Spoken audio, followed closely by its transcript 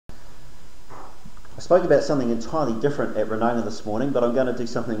spoke about something entirely different at Renona this morning, but I'm going to do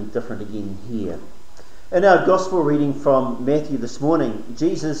something different again here. In our Gospel reading from Matthew this morning,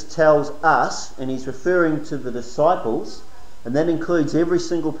 Jesus tells us, and he's referring to the disciples, and that includes every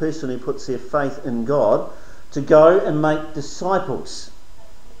single person who puts their faith in God, to go and make disciples.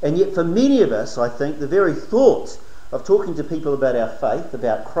 And yet for many of us, I think, the very thought of talking to people about our faith,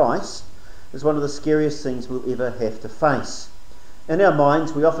 about Christ, is one of the scariest things we'll ever have to face. In our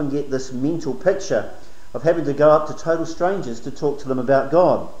minds, we often get this mental picture of having to go up to total strangers to talk to them about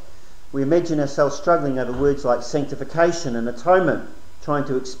God. We imagine ourselves struggling over words like sanctification and atonement, trying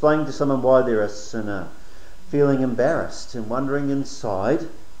to explain to someone why they're a sinner, feeling embarrassed and wondering inside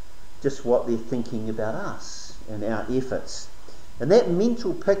just what they're thinking about us and our efforts. And that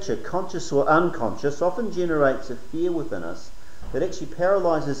mental picture, conscious or unconscious, often generates a fear within us that actually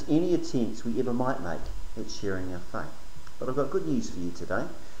paralyses any attempts we ever might make at sharing our faith. But I've got good news for you today.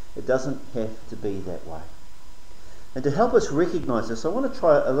 It doesn't have to be that way. And to help us recognise this, I want to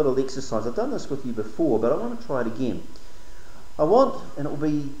try a little exercise. I've done this with you before, but I want to try it again. I want, and it will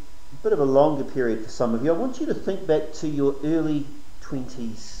be a bit of a longer period for some of you, I want you to think back to your early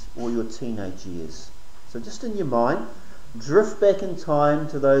 20s or your teenage years. So just in your mind, drift back in time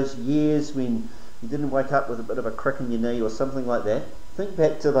to those years when you didn't wake up with a bit of a crick in your knee or something like that. Think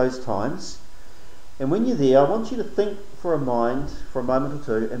back to those times. And when you're there, I want you to think for a moment or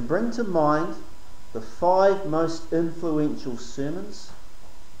two, and bring to mind the 5 most influential sermons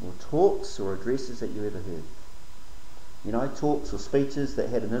or talks or addresses that you ever heard. You know, talks or speeches that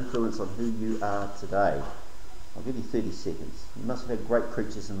had an influence on who you are today. I'll give you 30 seconds. You must have had great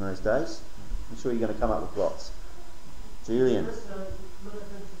preachers in those days. I'm sure you're going to come up with lots. Julian.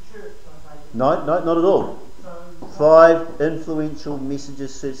 No, not at all. 5 influential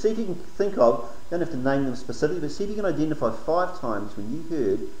messages. See if you can think of, you don't have to name them specifically, but see if you can identify 5 times when you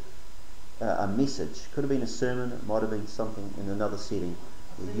heard a message. Could have been a sermon, it might have been something in another setting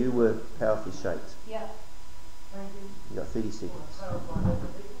where you were powerfully shaped. Yeah. You got 30 seconds.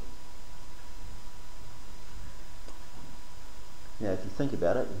 Now if you think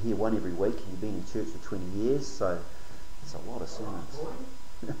about it, you hear one every week, and you've been in church for 20 years, so it's a lot of sermons.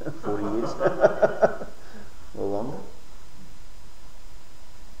 40 years. Or longer.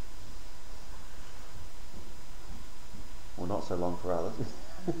 Or not so long for others.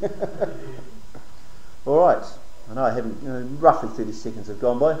 Alright, I know I haven't, roughly 30 seconds have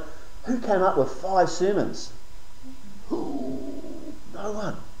gone by. Who came up with 5 sermons? Ooh, no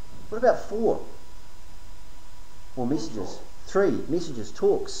one. What about 4? Or messages? 3 messages,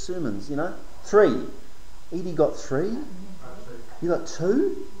 talks, sermons, 3. Edie got 3. You got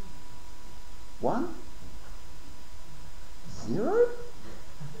 2? 1? 0?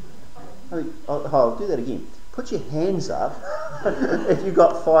 I'll do that again. Put your hands up if you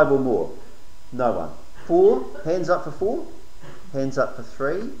got 5 or more. No one. 4? Hands up for 4. Hands up for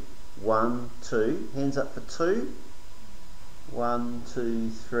 3. 1, 2. Hands up for 2. 1, 2,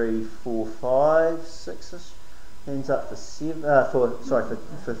 3, 4, 5, 6ish. Hands up for 7.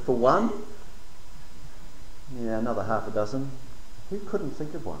 For 1. Yeah, another half a dozen. Who couldn't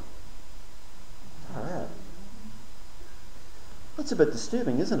think of one? Alright. That's a bit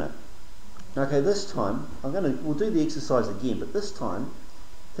disturbing, isn't it? Okay, this time we'll do the exercise again, but this time,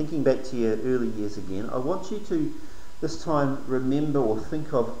 thinking back to your early years again, I want you to this time remember or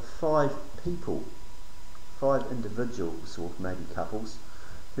think of 5 people, 5 individuals or maybe couples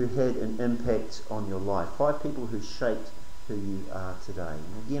who had an impact on your life. 5 people who shaped who you are today.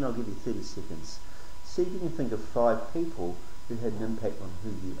 And again, I'll give you 30 seconds. See if you can think of 5 people who had an impact on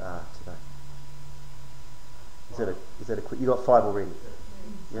who you are today. Is that a quick? You got 5 already.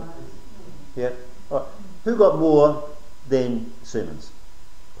 Yeah. Yeah. All right. Who got more than sermons?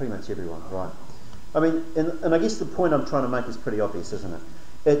 Pretty much everyone, right? I mean, and I guess the point I'm trying to make is pretty obvious, isn't it?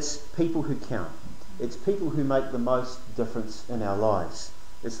 It's people who count. It's people who make the most difference in our lives.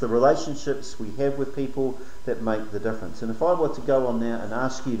 It's the relationships we have with people that make the difference. And if I were to go on now and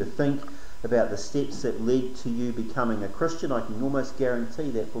ask you to think about the steps that led to you becoming a Christian, I can almost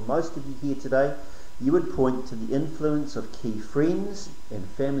guarantee that for most of you here today, you would point to the influence of key friends and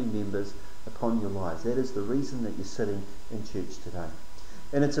family members upon your lives. That is the reason that you're sitting in church today.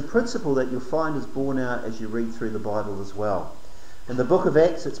 And it's a principle that you'll find is borne out as you read through the Bible as well. In the book of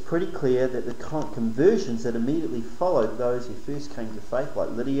Acts, it's pretty clear that the conversions that immediately followed those who first came to faith, like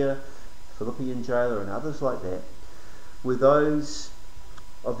Lydia, Philippian jailer, and others like that, were those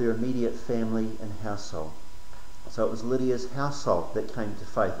of their immediate family and household. So it was Lydia's household that came to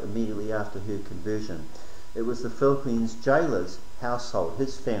faith immediately after her conversion. It was the Philippians jailer's household,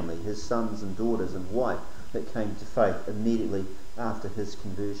 his family, his sons and daughters and wife, that came to faith immediately after his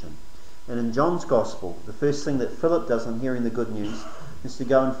conversion. And in John's Gospel, the first thing that Philip does on hearing the good news is to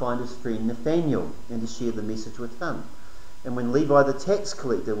go and find his friend Nathanael and to share the message with him. And when Levi the tax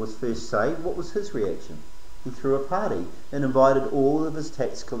collector was first saved, what was his reaction? He threw a party and invited all of his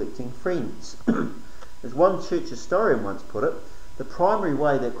tax collecting friends. As one church historian once put it, the primary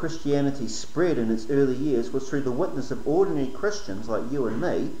way that Christianity spread in its early years was through the witness of ordinary Christians like you and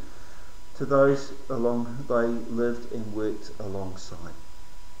me to those along they lived and worked alongside.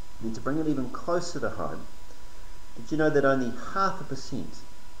 And to bring it even closer to home, did you know that only 0.5%,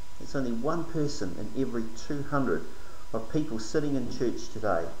 it's only one person in every 200 of people sitting in church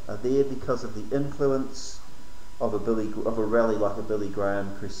today are there because of the influence of a rally like a Billy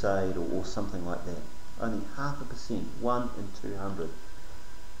Graham crusade or something like that? Only 0.5%, 1 in 200.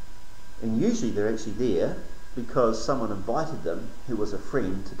 And usually they're actually there because someone invited them who was a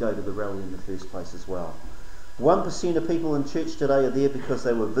friend to go to the rally in the first place as well. 1% of people in church today are there because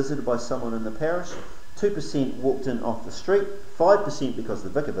they were visited by someone in the parish. 2% walked in off the street. 5% because the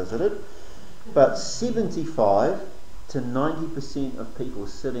vicar visited. But 75 to 90% of people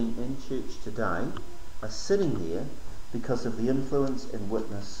sitting in church today are sitting there because of the influence and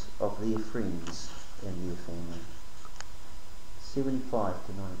witness of their friends and their family. 75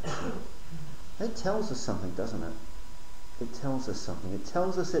 to 90%. That tells us something, doesn't it? It tells us something. It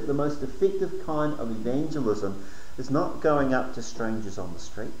tells us that the most effective kind of evangelism is not going up to strangers on the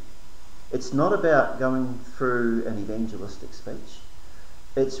street. It's not about going through an evangelistic speech.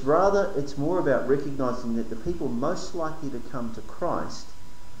 It's more about recognizing that the people most likely to come to Christ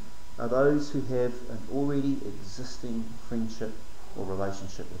are those who have an already existing friendship or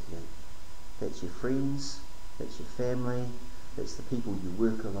relationship with you. That's your friends, that's your family, that's the people you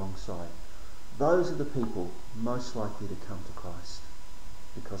work alongside. Those are the people most likely to come to Christ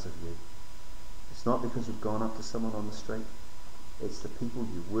because of you. It's not because you've gone up to someone on the street. It's the people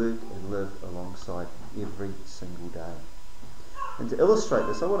you work and live alongside every single day. And to illustrate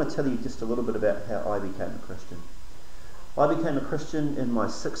this, I want to tell you just a little bit about how I became a Christian. I became a Christian in my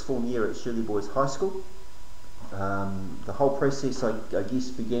sixth form year at Shirley Boys High School. The whole process, I guess,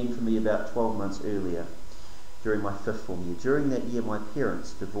 began for me about 12 months earlier, during my fifth form year. During that year, my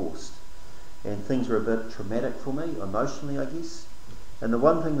parents divorced, and things were a bit traumatic for me, emotionally, I guess. And the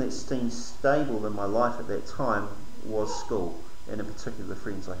one thing that seemed stable in my life at that time was school, and in particular the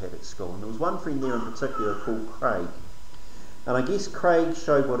friends I had at school. And there was one friend there in particular called Craig. And I guess Craig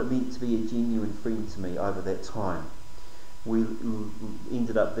showed what it meant to be a genuine friend to me over that time. We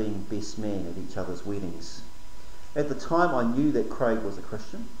ended up being best man at each other's weddings. At the time, I knew that Craig was a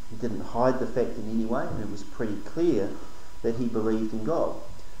Christian. He didn't hide the fact in any way, and it was pretty clear that he believed in God.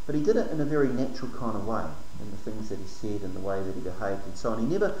 But he did it in a very natural kind of way, in the things that he said and the way that he behaved and so on. He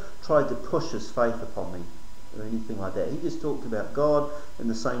never tried to push his faith upon me or anything like that. He just talked about God in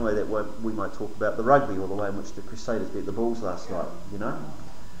the same way that we might talk about the rugby or the way in which the Crusaders beat the Bulls last night, you know.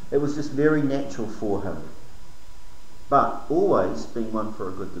 It was just very natural for him. But always being one for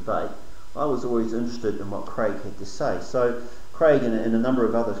a good debate, I was always interested in what Craig had to say. So Craig and a number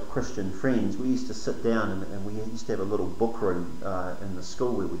of other Christian friends, we used to sit down and we used to have a little book room in the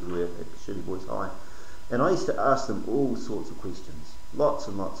school where we were at Shirley Boys High. And I used to ask them all sorts of questions, lots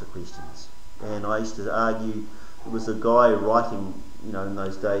and lots of questions. And I used to argue, there was a guy writing, you know, in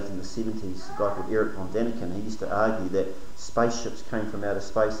those days in the 70s, a guy called Eric von Daniken. He used to argue that spaceships came from outer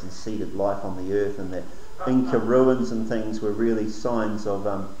space and seeded life on the earth, and that Inca ruins and things were really signs of,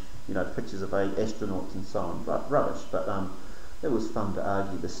 pictures of astronauts and so on. But rubbish. But it was fun to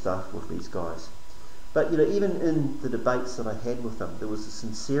argue this stuff with these guys. But, even in the debates that I had with them, there was a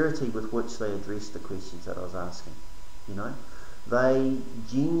sincerity with which they addressed the questions that I was asking, They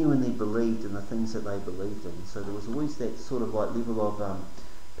genuinely believed in the things that they believed in. So there was always that sort of like level of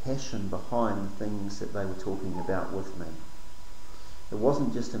passion behind the things that they were talking about with me. It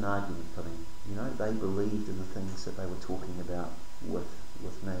wasn't just an argument for them. They believed in the things that they were talking about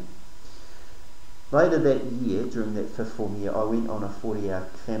with me. Later that year, during that fifth form year, I went on a 40-hour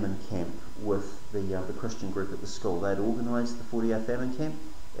famine camp with the Christian group at the school. They had organised the 40-hour famine camp,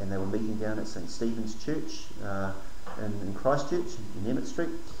 and they were meeting down at St. Stephen's Church in Christchurch, in Emmett Street.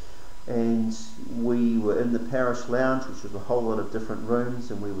 And we were in the parish lounge, which was a whole lot of different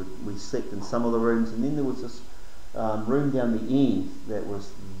rooms, and we slept in some of the rooms. And then there was this room down the end that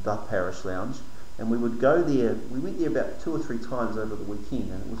was the parish lounge, and we would go there. We went there about 2 or 3 times over the weekend,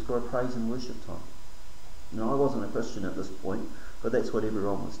 and it was for a praise and worship time. I wasn't a Christian at this point, but that's what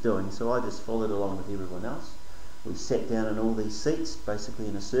everyone was doing, so I just followed along with everyone else. We sat down in all these seats, basically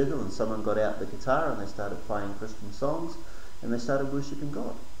in a circle, and someone got out the guitar and they started playing Christian songs, and they started worshipping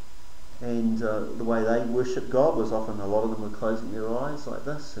God. And the way they worship God was often a lot of them were closing their eyes like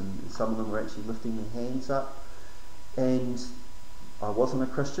this, and some of them were actually lifting their hands up. And I wasn't a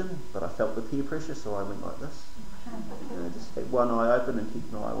Christian, but I felt the peer pressure, so I went like this. Just had one eye open and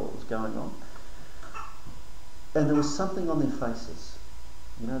keep an eye on what was going on. And there was something on their faces.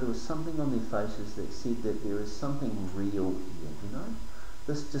 There was something on their faces that said that there is something real here,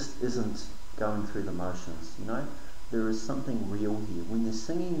 This just isn't going through the motions, There is something real here. When they're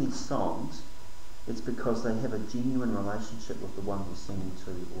singing these songs, it's because they have a genuine relationship with the one they're singing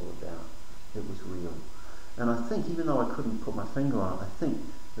to or about. It was real. And I think, even though I couldn't put my finger on it, I think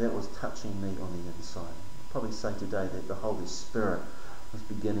that was touching me on the inside. I'd probably say today that the Holy Spirit was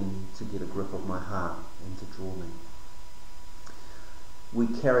beginning to get a grip of my heart and to draw me. We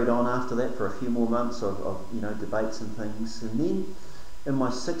carried on after that for a few more months of debates and things. And then in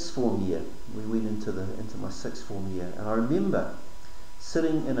my sixth form year, we went into my sixth form year, and I remember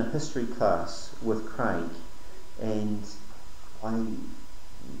sitting in a history class with Craig, and I'm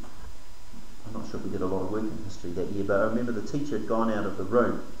not sure if we did a lot of work in history that year, but I remember the teacher had gone out of the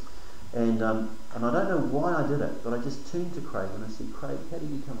room, and I don't know why I did it, but I just turned to Craig and I said, "Craig, how do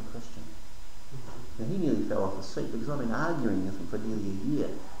you become a Christian?" And he nearly fell off his seat because I've been arguing with him for nearly a year.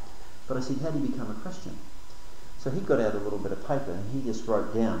 But I said, "How do you become a Christian?" So he got out a little bit of paper and he just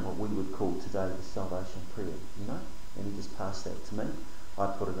wrote down what we would call today the salvation prayer, and he just passed that to me. I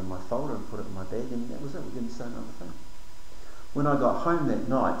put it in my folder and put it in my bag, and that was it. We didn't say another thing. When I got home that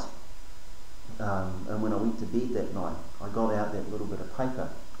night, and when I went to bed that night, I got out that little bit of paper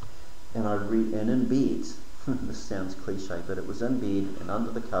and I read, and in bed, this sounds cliche, but it was in bed and under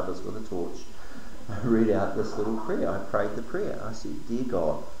the covers with a torch, I read out this little prayer. I prayed the prayer. I said, "Dear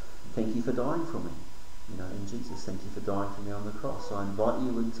God, thank you for dying for me. And Jesus, thank you for dying for me on the cross. I invite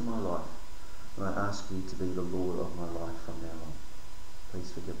you into my life, and I ask you to be the Lord of my life from now on.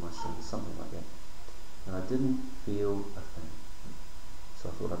 Please forgive my sins," something like that. And I didn't feel a thing. So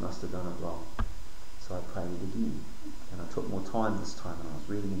I thought I must have done it wrong. So I prayed it again. And I took more time this time, and I was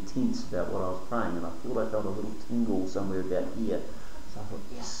really intense about what I was praying, and I thought I felt a little tingle somewhere about here. So I thought,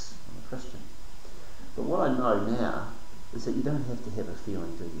 yes, I'm a Christian. But what I know now is that you don't have to have a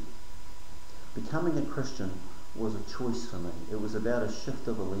feeling, do you? Becoming a Christian was a choice for me. It was about a shift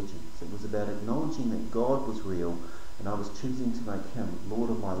of allegiance. It was about acknowledging that God was real, and I was choosing to make him Lord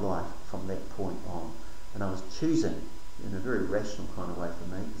of my life from that point on. And I was choosing, in a very rational kind of way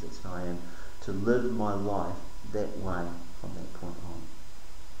for me, because that's how I am, to live my life that way from that point on.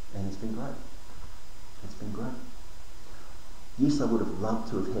 And it's been great. It's been great. Yes, I would have loved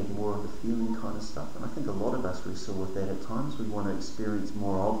to have had more of the feeling kind of stuff, and I think a lot of us wrestle with that at times. We want to experience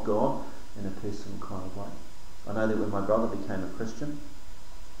more of God in a personal kind of way. I know that when my brother became a Christian,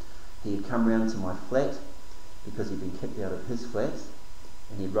 he had come round to my flat because he'd been kicked out of his flat,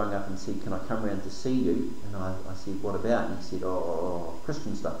 and he'd rung up and said, "Can I come round to see you?" And I said, "What about?" And he said, "Oh,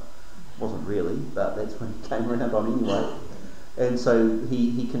 Christian stuff." Wasn't really, but that's when he came round on anyway. And so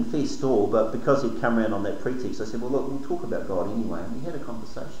he confessed all, but because he'd come round on that pretext, I said, "Well, look, we'll talk about God anyway." And we had a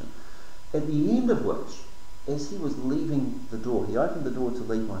conversation, at the end of which, as he was leaving the door, he opened the door to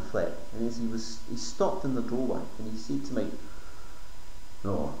leave my flat, and as he stopped in the doorway, and he said to me,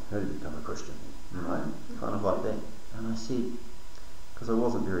 "Oh, how do you become a Christian?" Kind of like that. And I said, because I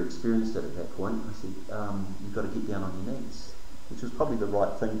wasn't very experienced at that point, I said, "You've got to get down on your knees," which was probably the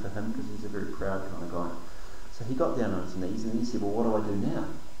right thing for him, because he's a very proud kind of guy. So he got down on his knees, and he said, "Well, what do I do now?"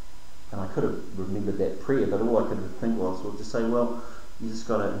 And I could have remembered that prayer, but all I could think was to say, "Well, you just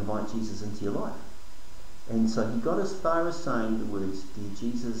got to invite Jesus into your life." And so he got as far as saying the words, "Dear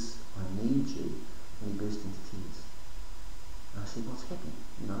Jesus, I need you," and he burst into tears. And I said, "What's happening?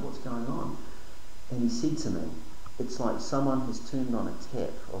 What's going on?" And he said to me, "It's like someone has turned on a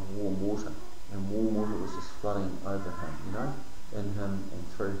tap of warm water, and warm water was just flooding over him, in him and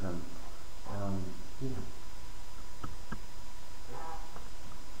through him."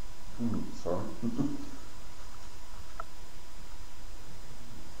 Sorry.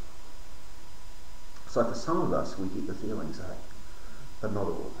 So for some of us, we get the feelings, but not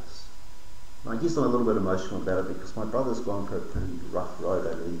all of us. And I guess I'm a little bit emotional about it because my brother's gone for a pretty rough road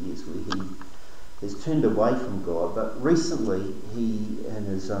over the years where he has turned away from God, but recently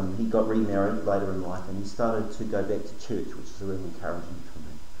he got remarried later in life, and he started to go back to church, which is really encouraging for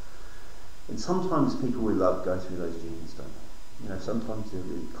me. And sometimes people we love go through those journeys, don't they? Sometimes they're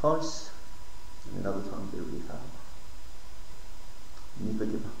really close, and then other times they're really hard. Never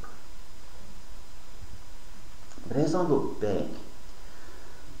give up. But as I look back,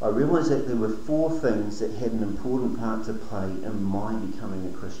 I realised that there were 4 things that had an important part to play in my becoming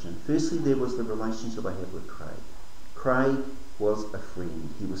a Christian. Firstly, there was the relationship I had with Craig. Craig was a friend.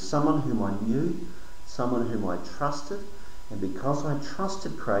 He was someone whom I knew, someone whom I trusted, and because I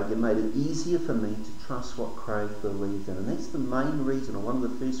trusted Craig, it made it easier for me to trust what Craig believed in. And that's the main reason, or one of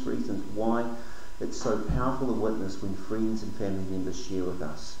the first reasons, why it's so powerful a witness when friends and family members share with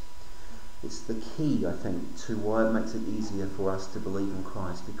us. It's the key, I think, to why it makes it easier for us to believe in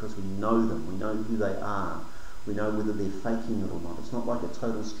Christ, because we know them, we know who they are, we know whether they're faking it or not. It's not like a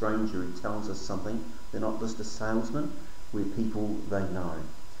total stranger who tells us something. They're not just a salesman, we're people they know.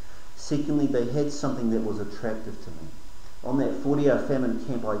 Secondly, they had something that was attractive to me. On that 40-hour famine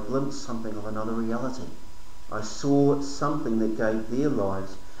camp, I glimpsed something of another reality. I saw something that gave their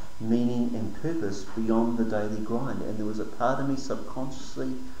lives meaning and purpose beyond the daily grind, and there was a part of me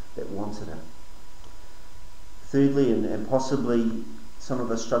subconsciously that wanted it. Thirdly, and possibly some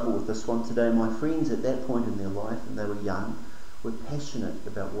of us struggle with this one today, my friends at that point in their life, and they were young, were passionate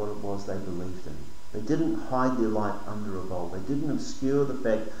about what it was they believed in. They didn't hide their life under a bowl. They didn't obscure the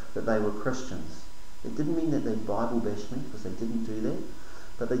fact that they were Christians. It didn't mean that they Bible bashed me, because they didn't do that,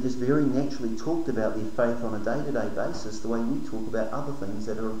 but they just very naturally talked about their faith on a day-to-day basis the way we talk about other things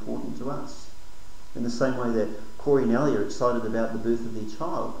that are important to us. In the same way that Corey and Ellie are excited about the birth of their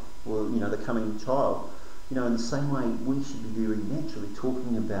child, or the coming child, in the same way we should be very naturally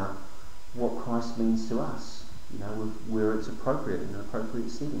talking about what Christ means to us, where it's appropriate, in appropriate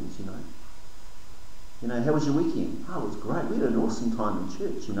settings, how was your weekend? Oh, it was great. We had an awesome time in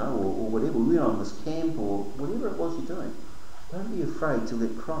church, or whatever. We went on this camp, or whatever it was you're doing. Don't be afraid to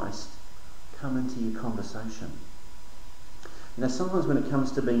let Christ come into your conversation. Sometimes when it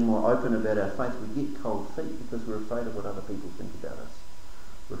comes to being more open about our faith, we get cold feet because we're afraid of what other people think about us.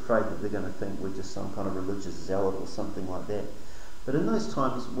 We're afraid that they're going to think we're just some kind of religious zealot or something like that. But in those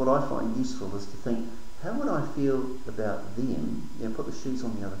times, what I find useful is to think, how would I feel about them, put the shoes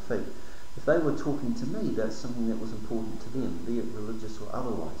on the other feet, if they were talking to me about something that was important to them, be it religious or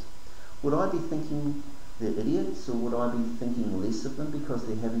otherwise? Would I be thinking they're idiots, or would I be thinking less of them because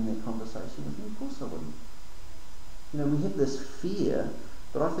they're having that conversation with me? Of course I wouldn't. We have this fear,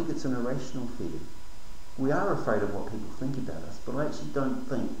 but I think it's an irrational fear. We are afraid of what people think about us, but I actually don't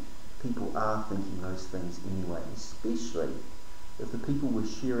think people are thinking those things anyway, especially if the people we're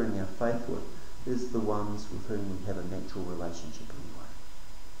sharing our faith with is the ones with whom we have a natural relationship anyway.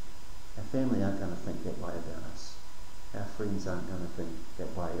 Our family aren't going to think that way about us. Our friends aren't going to think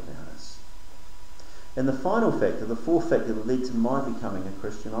that way about us. And the final factor, the fourth factor that led to my becoming a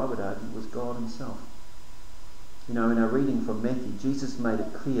Christian, I would argue, was God himself. In our reading from Matthew, Jesus made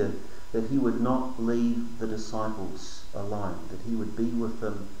it clear that he would not leave the disciples alone, that he would be with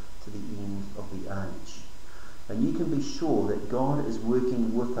them to the end of the age. And you can be sure that God is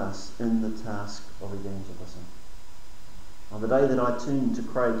working with us in the task of evangelism. On the day that I turned to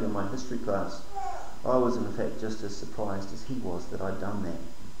Craig in my history class, I was in fact just as surprised as he was that I'd done that.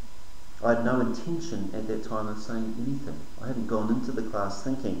 I had no intention at that time of saying anything. I hadn't gone into the class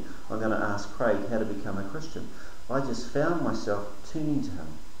thinking, I'm going to ask Craig how to become a Christian. I just found myself turning to him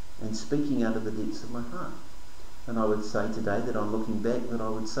and speaking out of the depths of my heart. And I would say today that I'm looking back, that I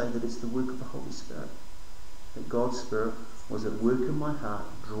would say that it's the work of the Holy Spirit. That God's Spirit was at work in my heart,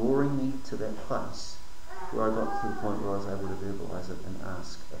 drawing me to that place where I got to the point where I was able to verbalise it and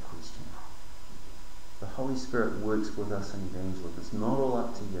ask a question. The Holy Spirit works with us in evangelism. It's not all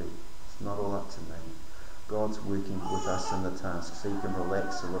up to you. It's not all up to me. God's working with us in the task, so you can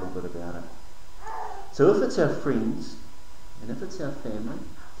relax a little bit about it. So if it's our friends, and if it's our family,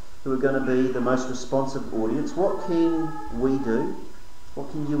 who are going to be the most responsive audience, what can we do?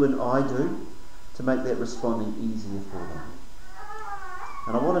 What can you and I do to make that responding easier for them?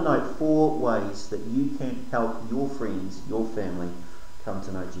 And I want to note 4 ways that you can help your friends, your family, come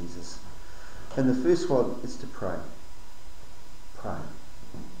to know Jesus. And the first one is to pray. Pray.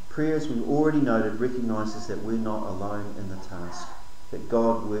 Prayer, as we've already noted, recognises that we're not alone in the task, that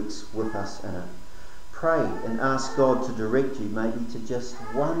God works with us in it. Pray and ask God to direct you maybe to just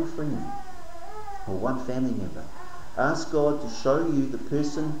one friend or one family member. Ask God to show you the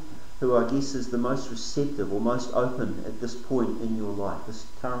person who I guess is the most receptive or most open at this point in your life, this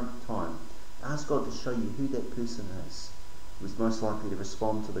current time. Ask God to show you who that person is, who is most likely to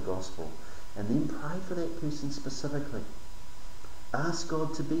respond to the gospel. And then pray for that person specifically. Ask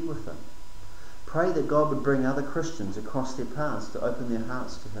God to be with them. Pray that God would bring other Christians across their paths to open their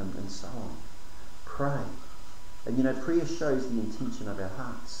hearts to him, and so on. Pray. And prayer shows the intention of our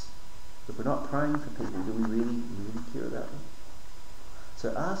hearts. If we're not praying for people, do we really care about them?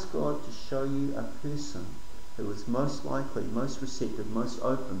 So ask God to show you a person who is most likely, most receptive, most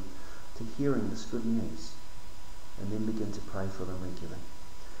open to hearing this good news. And then begin to pray for them regularly.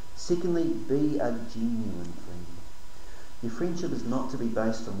 Secondly, be a genuine friend. Your friendship is not to be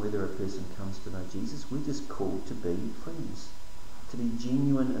based on whether a person comes to know Jesus. We're just called to be friends, to be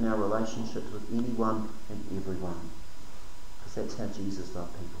genuine in our relationships with anyone and everyone, because that's how Jesus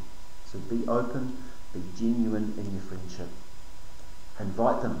loved people. So be open, be genuine in your friendship.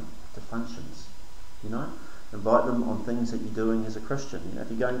 Invite them to functions, invite them on things that you're doing as a Christian. If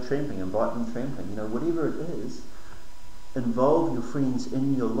you're going tramping, invite them tramping. Whatever it is, involve your friends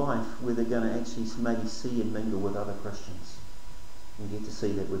in your life where they're going to actually maybe see and mingle with other Christians and get to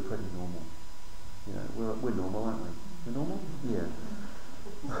see that we're pretty normal. We're normal, aren't we? We're normal? Yeah.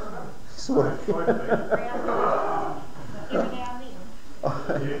 Sort of.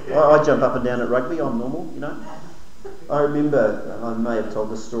 I jump up and down at rugby. I'm normal, I remember, I may have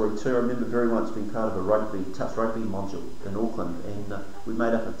told this story too, I remember very much being part of a tough rugby module in Auckland, and we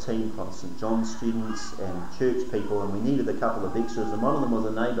made up a team from St John's students and church people, and we needed a couple of extras, and one of them was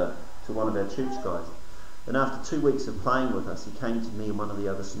a neighbour to one of our church guys. And after 2 weeks of playing with us, he came to me and one of the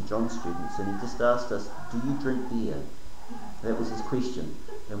other St John's students, and he just asked us, "Do you drink beer?" That was his question.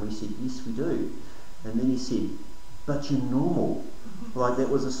 And we said, "Yes, we do." And then he said, "But you're normal." Like, that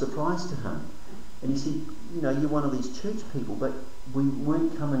was a surprise to him. And he said, "You're one of these church people, but we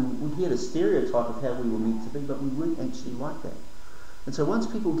weren't we had a stereotype of how we were meant to be, but we weren't actually like that." And so once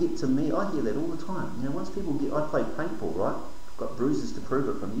people get to me, I hear that all the time. Once people I play paintball, right? I've got bruises to prove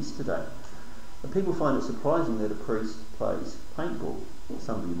it from yesterday. And people find it surprising that a priest plays paintball.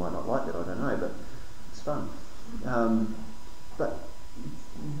 Some of you might not like that, I don't know, but it's fun. But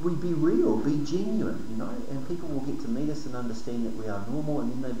we be real, be genuine, and people will get to meet us and understand that we are normal,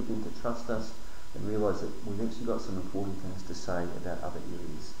 and then they begin to trust us and realise that we've actually got some important things to say about other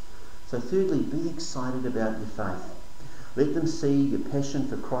areas. So thirdly, be excited about your faith. Let them see your passion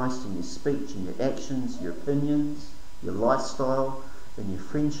for Christ in your speech, in your actions, your opinions, your lifestyle, and your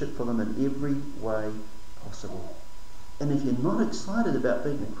friendship for them in every way possible. And if you're not excited about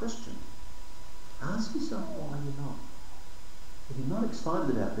being a Christian, ask yourself why you're not. If you're not excited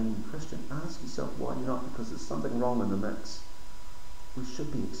about being a Christian, ask yourself why you're not, because there's something wrong in the mix. We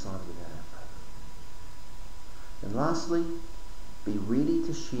should be excited about our faith. And lastly, be ready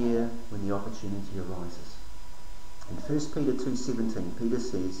to share when the opportunity arises. In 1 Peter 2:17, Peter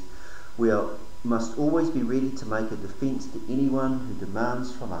says, "We must always be ready to make a defence to anyone who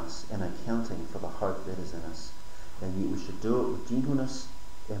demands from us an accounting for the hope that is in us, and yet we should do it with gentleness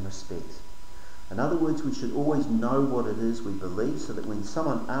and respect." In other words, we should always know what it is we believe, so that when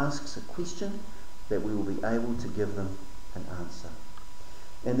someone asks a question, that we will be able to give them an answer.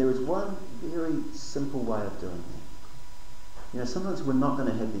 And there is one very simple way of doing that. Sometimes we're not going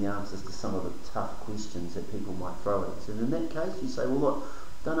to have the answers to some of the tough questions that people might throw at us. And in that case, you say, "Well, look,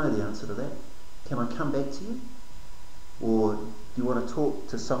 don't know the answer to that. Can I come back to you?" Or do you want to talk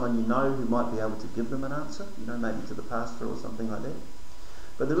to someone who might be able to give them an answer? Maybe to the pastor or something like that.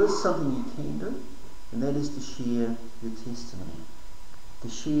 But there is something you can do, and that is to share your testimony. To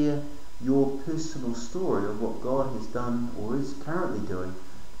share your personal story of what God has done or is currently doing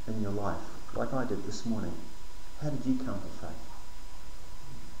in your life, like I did this morning. How did you come to faith?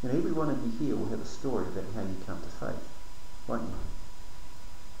 Every one of you here will have a story about how you come to faith, won't you?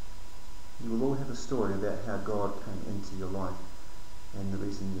 You will all have a story about how God came into your life and the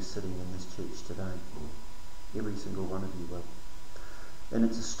reason you're sitting in this church today. Every single one of you will. And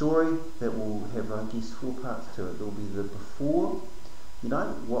it's a story that will have, 4 parts to it. There will be the before,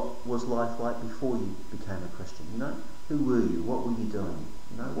 what was life like before you became a Christian? Who were you? What were you doing?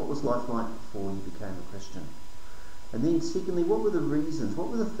 What was life like before you became a Christian? And then secondly, what were the reasons? What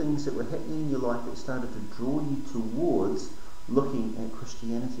were the things that were happening in your life that started to draw you towards looking at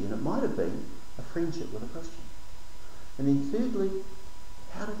Christianity? And it might have been a friendship with a Christian. And then thirdly,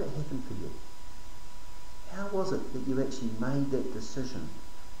 how did that happen for you? How was it that you actually made that decision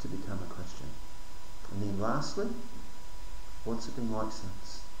to become a Christian? And then lastly, what's it been like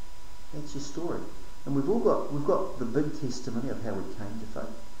since? That's your story. And we've got the big testimony of how we came to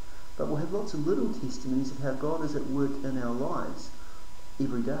faith, but we'll have lots of little testimonies of how God is at work in our lives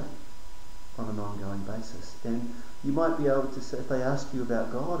every day on an ongoing basis. And you might be able to say, if they ask you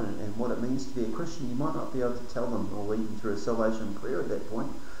about God and what it means to be a Christian, you might not be able to tell them or lead them through a salvation prayer at that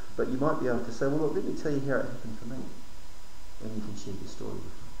point. But you might be able to say, "Well, look, let me tell you how it happened for me." And you can share your story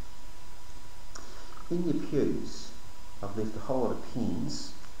with them. In your pews, I've left a whole lot of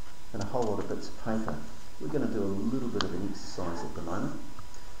pens and a whole lot of bits of paper. We're going to do a little bit of an exercise at the moment.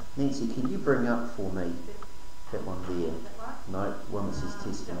 Nancy, can you bring up for me that one there? No, one that says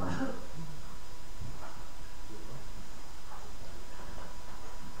testimony.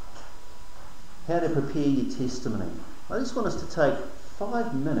 How to prepare your testimony. I just want us to take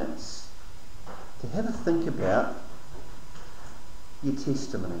 5 minutes to have a think about your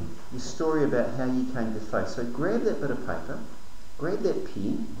testimony, your story about how you came to faith. So grab that bit of paper, grab that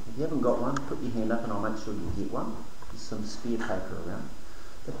pen. If you haven't got one, put your hand up and I'll make sure you get one. There's some spare paper around.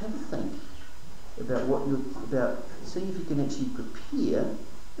 But have a think about see if you can actually prepare,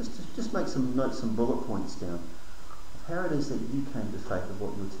 just make some notes, some bullet points down of how it is that you came to faith, of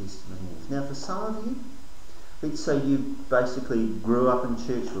what your testimony is. Now for some of you, let's say you basically grew up in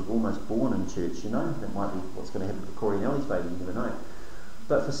church, were almost born in church, that might be what's going to happen to Corey and Ellie's baby, you never know.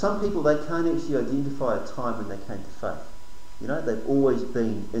 But for some people, they can't actually identify a time when they came to faith. They've always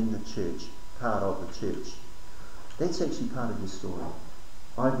been in the church, part of the church. That's actually part of your story.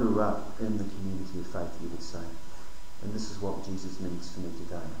 I grew up in the community of faith, you would say. And this is what Jesus means to me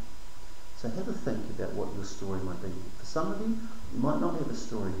today. So have a think about what your story might be. For some of you, you might not have a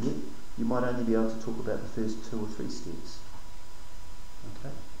story yet. You might only be able to talk about the first 2 or 3 steps.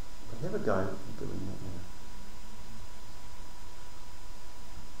 Okay? But have a go at doing that now.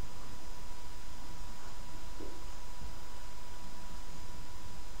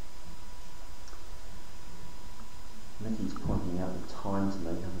 Nikki's pointing out the time to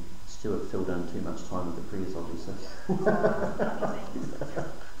me. Stuart filled in too much time with the prayers, obviously.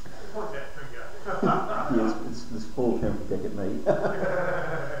 Yes, it's Paul pointing back at me.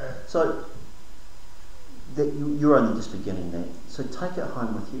 So, you're only just beginning that. So take it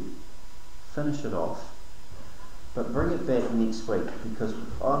home with you, finish it off, but bring it back next week, because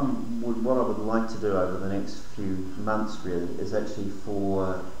what I would like to do over the next few months really is actually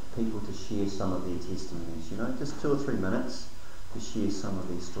for people to share some of their testimonies, just 2 or 3 minutes to share some of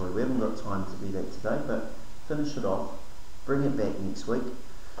their story. We haven't got time to do that today, but finish it off, bring it back next week,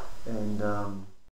 and